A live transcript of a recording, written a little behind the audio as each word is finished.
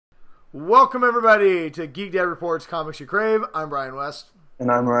Welcome everybody to Geek Dad Reports Comics You Crave. I'm Brian West. And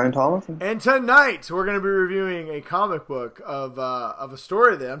I'm Ryan Tomlinson. And tonight we're going to be reviewing a comic book of a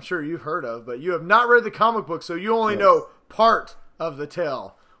story that I'm sure you've heard of, but you have not read the comic book, so you only know part of the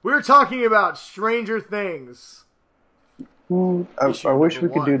tale. We're talking about Stranger Things. I wish we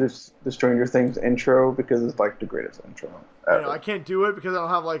could do the Stranger Things intro because it's like the greatest intro ever. I can't do it because I don't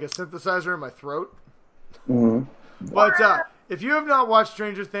have like a synthesizer in my throat. Mm-hmm. But if you have not watched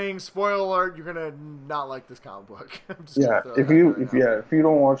Stranger Things, spoiler alert, you're gonna not like this comic book. If you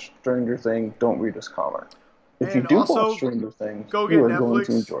don't watch Stranger Things, don't read this comic. If you do watch Stranger Things, go get you are Netflix going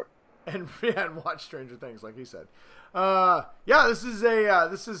to enjoy it. and watch Stranger Things, like he said. This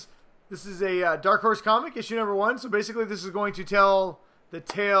is a Dark Horse comic, issue number 1. So basically, this is going to tell the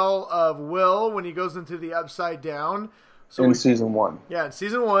tale of Will when he goes into the Upside Down. So season 1. Yeah, in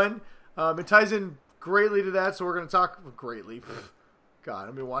season 1. It ties in greatly to that, so we're going to talk greatly. God,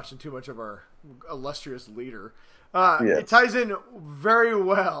 I've been watching too much of our illustrious leader. It ties in very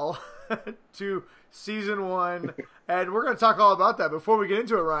well to season 1, and we're going to talk all about that. Before we get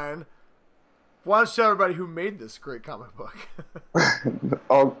into it, Ryan, why don't you tell everybody who made this great comic book?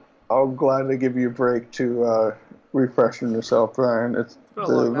 I'll gladly give you a break to refreshing yourself, Brian.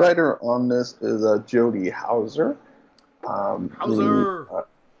 The writer on this is Jody Houser.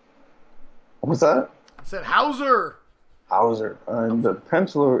 What's that? I said Hauser. And the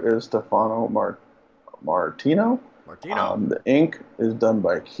penciler is Stefano Martino. The ink is done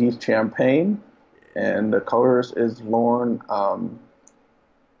by Keith Champagne. And the colorist is Lauren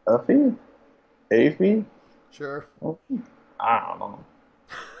Affe? Sure. I don't know.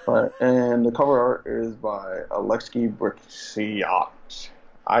 And the cover art is by Aleksi Briclot.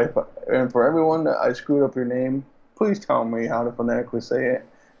 And for everyone that I screwed up your name, please tell me how to phonetically say it.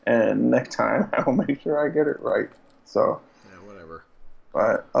 And next time, I will make sure I get it right. So, yeah, whatever.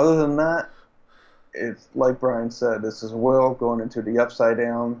 But other than that, it's like Brian said, this is Will going into the Upside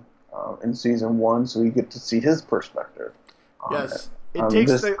Down in season 1, so you get to see his perspective. Yes.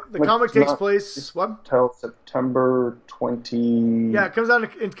 The comic takes place until September 20. Yeah, it comes out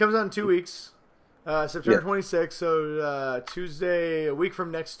in 2 weeks. September 26th, so Tuesday, a week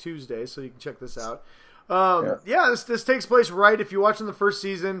from next Tuesday, so you can check this out. This takes place right if you watch in the first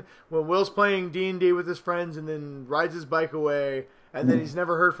season when Will's playing D&D with his friends and then rides his bike away and then he's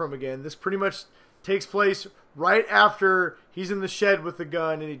never heard from again. This pretty much takes place right after he's in the shed with the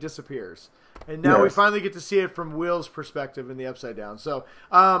gun and he disappears. And now we finally get to see it from Will's perspective in the Upside Down. So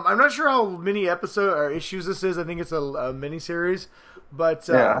I'm not sure how many episodes or issues this is. I think it's a mini series, but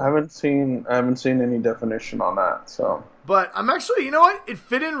I haven't seen any definition on that. So, but I'm actually, you know what? It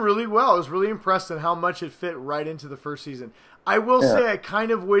fit in really well. I was really impressed at how much it fit right into the first season. I will say I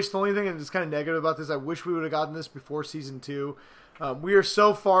kind of wish, the only thing that's kind of negative about this, I wish we would have gotten this before season 2. We are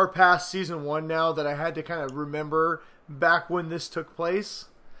so far past season 1 now that I had to kind of remember back when this took place.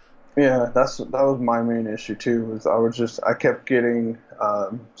 Yeah, that was my main issue too. I kept getting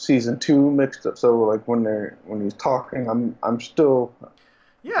season 2 mixed up. So like when he's talking, I'm still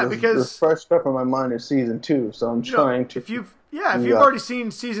because the fresh stuff in my mind is season 2. So I'm trying to. If you've already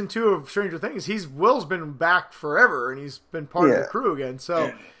seen season 2 of Stranger Things, Will's been back forever and he's been part of the crew again.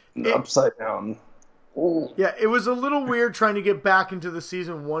 So Upside Down. Ooh. Yeah, it was a little weird trying to get back into the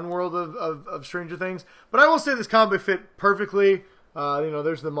season 1 world of Stranger Things, but I will say this comic fit perfectly.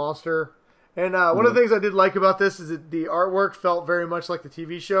 There's the monster. And one of the things I did like about this is that the artwork felt very much like the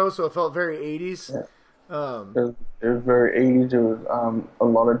TV show, so it felt very 80s. Yeah. It was very 80s. It was a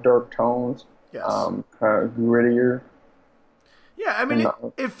lot of dark tones. Yes. Kind of grittier. Yeah, I mean,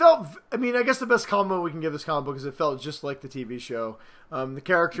 it felt... I mean, I guess the best compliment we can give this comic book is it felt just like the TV show. The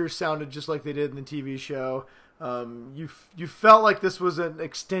characters sounded just like they did in the TV show. You felt like this was an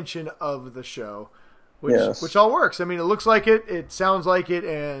extension of the show. Which all works. I mean, it looks like it, it sounds like it,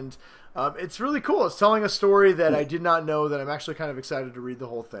 and it's really cool. It's telling a story that I did not know that I'm actually kind of excited to read the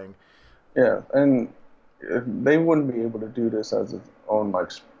whole thing. Yeah, and they wouldn't be able to do this as its own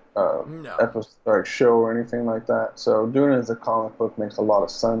episode show or anything like that. So doing it as a comic book makes a lot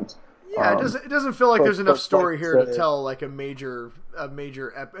of sense. Yeah, it doesn't feel like there's enough story here to tell like a major. I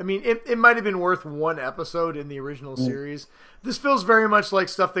mean, it might have been worth one episode in the original series. This feels very much like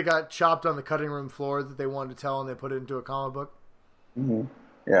stuff that got chopped on the cutting room floor that they wanted to tell and they put it into a comic book. Mm-hmm.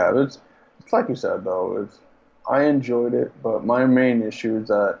 Yeah, it's like you said though. I enjoyed it, but my main issue is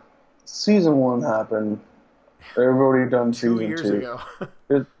that season 1 happened. They've already done season 2. 2 years ago.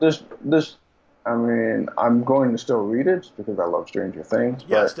 I mean, I'm going to still read it because I love Stranger Things.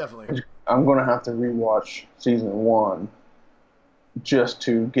 Yes, definitely. I'm going to have to rewatch season 1 just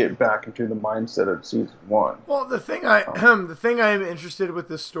to get back into the mindset of season one. Well, the thing I'm interested with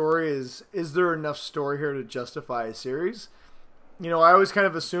this story is there enough story here to justify a series? You know, I always kind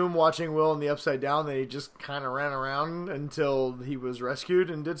of assume watching Will in the Upside Down that he just kind of ran around until he was rescued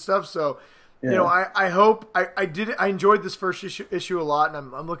and did stuff. So, you know, I hope I enjoyed this first issue a lot,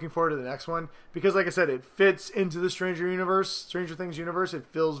 and I'm looking forward to the next one because, like I said, it fits into the Stranger Things universe. It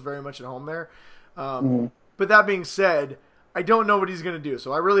feels very much at home there. But that being said, I don't know what he's going to do.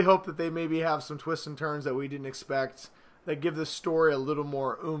 So I really hope that they maybe have some twists and turns that we didn't expect that give this story a little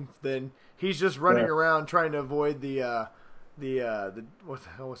more oomph than he's just running around trying to avoid the what the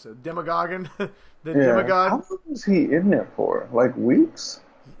hell was it? Demogorgon? Demogorgon. How long was he in there for? Like weeks?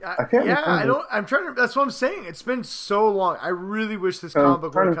 I can't remember. I'm trying to. That's what I'm saying. It's been so long. I really wish this comic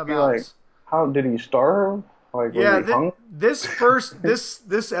book would have come out. Like, how did he starve? Like, this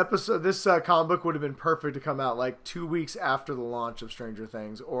episode, this comic book would have been perfect to come out like 2 weeks after the launch of Stranger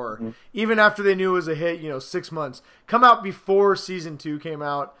Things, or even after they knew it was a hit. 6 months. Come out before season 2 came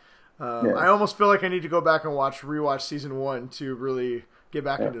out. I almost feel like I need to go back and rewatch season 1 to really get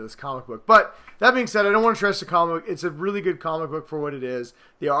back into this comic book. But that being said, I don't want to trash the comic book. It's a really good comic book for what it is.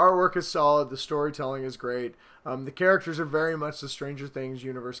 The artwork is solid. The storytelling is great. The characters are very much the Stranger Things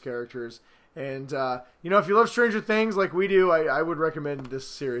universe characters. And, if you love Stranger Things like we do, I would recommend this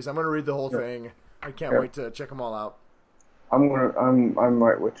series. I'm going to read the whole thing. I can't wait to check them all out. I'm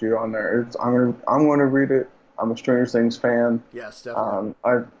right with you on there. I'm going to read it. I'm a Stranger Things fan. Yes, definitely.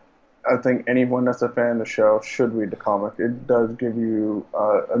 I think anyone that's a fan of the show should read the comic. It does give you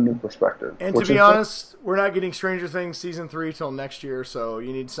a new perspective. And to be honest, we're not getting Stranger Things Season 3 till next year, so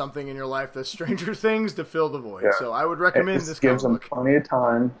you need something in your life that's Stranger Things to fill the void. Yeah. So I would recommend this comic book. It gives them plenty of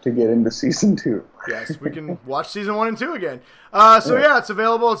time to get into Season 2. Yes, we can watch Season 1 and 2 again. It's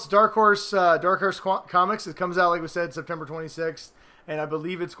available. It's Dark Horse Comics. It comes out, like we said, September 26th, and I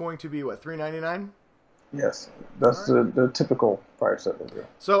believe it's going to be, $3.99? Yes, that's the typical price of it. Yeah.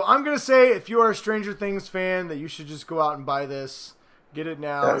 So I'm going to say if you are a Stranger Things fan that you should just go out and buy this. Get it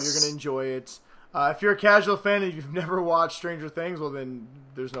now. Yes. You're going to enjoy it. If you're a casual fan and you've never watched Stranger Things, well, then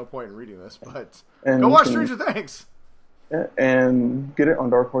there's no point in reading this. But go watch Stranger Things. Yeah, and get it on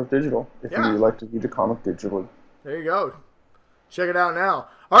Dark Horse Digital if you like to read the comic digitally. There you go. Check it out now.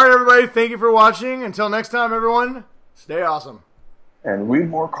 All right, everybody. Thank you for watching. Until next time, everyone, stay awesome. And read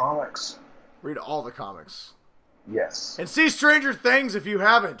more comics. Read all the comics. Yes. And see Stranger Things if you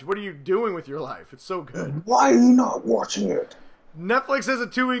haven't. What are you doing with your life? It's so good. Why are you not watching it? Netflix has a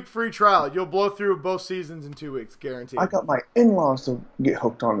 2-week free trial. You'll blow through both seasons in 2 weeks, guaranteed. I got my in-laws to get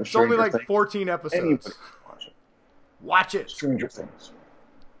hooked on the Stranger Things. It's only 14 episodes. Anybody can watch it. Watch it. Stranger Things.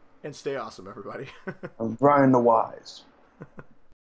 And stay awesome, everybody. I'm Brian the Wise.